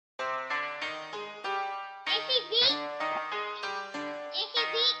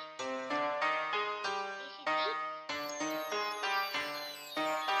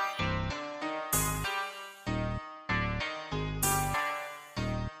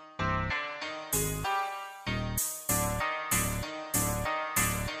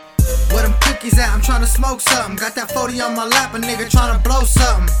cookies at? I'm tryna smoke something. Got that 40 on my lap, a nigga tryna blow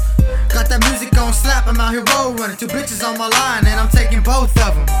something. Got that music on slap, I'm out here road running. 2 bitches on my line, and I'm taking both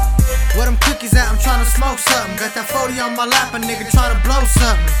of them. Where them cookies at? I'm tryna smoke something. Got that 40 on my lap, a nigga tryna blow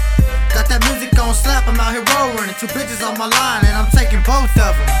something. Got that music on slap, I'm out here road running. 2 bitches on my line, and I'm taking both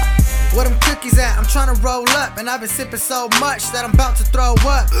of them. Where them cookies at? I'm tryna roll up, and I've been sipping so much that I'm about to throw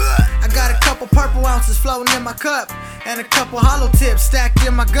up. I got a couple purple ounces floating in my cup, and a couple hollow tips stacked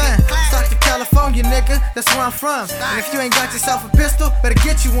in my gun. Start to California, nigga, that's where I'm from. And if you ain't got yourself a pistol, better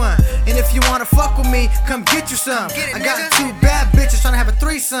get you one. And if you wanna fuck with me, come get you some. I got 2 bad bitches tryna have a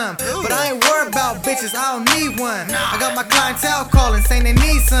threesome, but I ain't worried about bitches, I don't need one. I got my clientele calling, saying they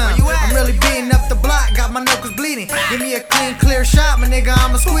need some. I'm really beating up the block, got my knuckles bleeding. Give me a clean, clear shot, my nigga,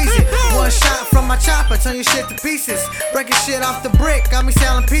 I'ma squeeze it. 1 shot from my chopper, turn your shit to pieces. Breaking shit off the brick, got me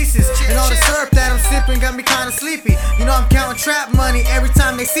selling pieces. And all the syrup that I'm sipping got me kinda sleepy. You know I'm counting trap money every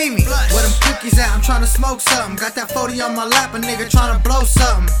time they see me. Where them cookies at? I'm tryna smoke something. Got that 40 on my lap, a nigga tryna blow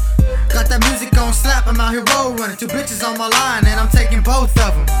something. Got that music on slap, I'm out here road running. 2 bitches on my line, and I'm taking both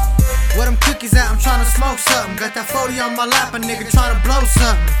of them. Where them cookies at? I'm tryna smoke something. Got that 40 on my lap, a nigga tryna blow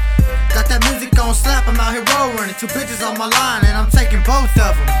something. Got that music on slap, I'm out here road running. 2 bitches on my line, and I'm taking both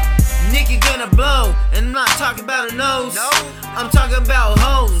of them. Nicky gonna blow, and I'm not talking about a nose. I'm talking about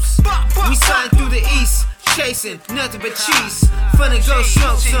hoes. We sliding through the east, chasing nothing but cheese. Finna go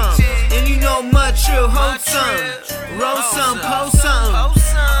smoke some, and you know MudTreal, hold some, roll some, post some.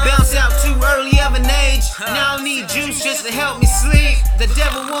 Bounce out too early of an age. Now I need juice just to help me sleep. The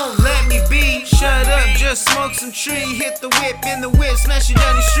devil won't let me be. Shut up, just smoke some tree. Hit the whip, in the whip, smash it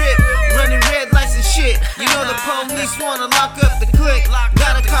down the strip. Running red lights and shit. You know the police wanna lock up the clique.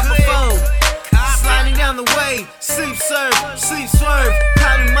 Got a copper phone, sliding down the way. Sleep serve, sleep swerve.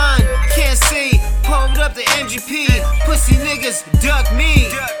 Powder mine, can't see. Pulled up the MGP. Pussy niggas, duck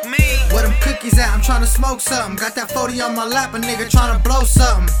me. Where them cookies at? I'm tryna smoke something. Got that 40 on my lap, a nigga tryna blow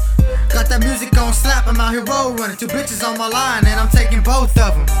something. Got that music on slap, I'm out here road running. 2 bitches on my line, and I'm taking both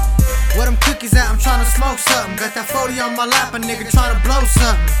of them. Where them cookies at? I'm tryna smoke something. Got that 40 on my lap, a nigga tryna blow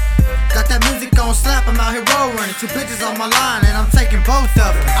something. Got that music on slap, I'm out here road running. 2 bitches on my line, and I'm taking both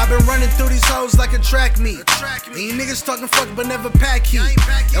of them. I've been running through these hoes like a track meet. And you niggas talking fuck but never pack heat.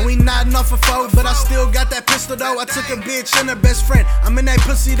 And we nodding off a foe, but I still got that pistol though. I took a bitch and her best friend, I'm in that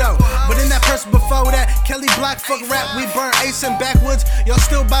pussy though. But in that person before that, Kelly Block fuck rap. We burn Ace and backwoods, y'all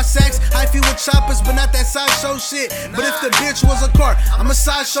still buy sacks. Hyphy with choppers, but not that sideshow shit. But if the bitch was a car, I'ma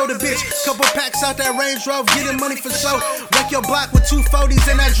sideshow the bitch. Couple packs out that Range Rover, getting money for show. Wreck your block with 2 40s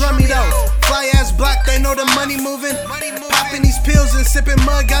and that drummy though. Fly ass block, they know the money moving. Popping these pills and sipping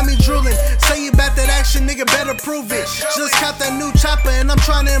mud got me drooling. Say you about that action, nigga, better prove it. Just caught that new chopper and I'm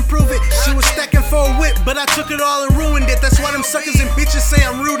trying to improve it. She was stacking for a whip, but I took it all and ruined it. That's why them suckers and bitches say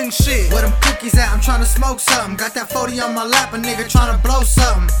I'm rude and shit. Where them cookies at? I'm tryna smoke something. Got that 40 on my lap, a nigga tryna blow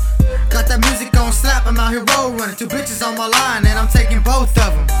something. Got that music on slap, I'm out here road running. 2 bitches on my line, and I'm taking both of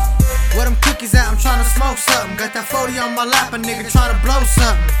them. Where them cookies at? I'm tryna smoke something. Got that 40 on my lap, a nigga tryna blow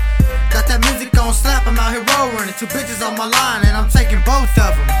something. Got that music on slap, I'm out here road running. 2 bitches on my line, and I'm taking both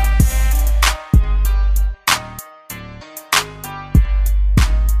of them.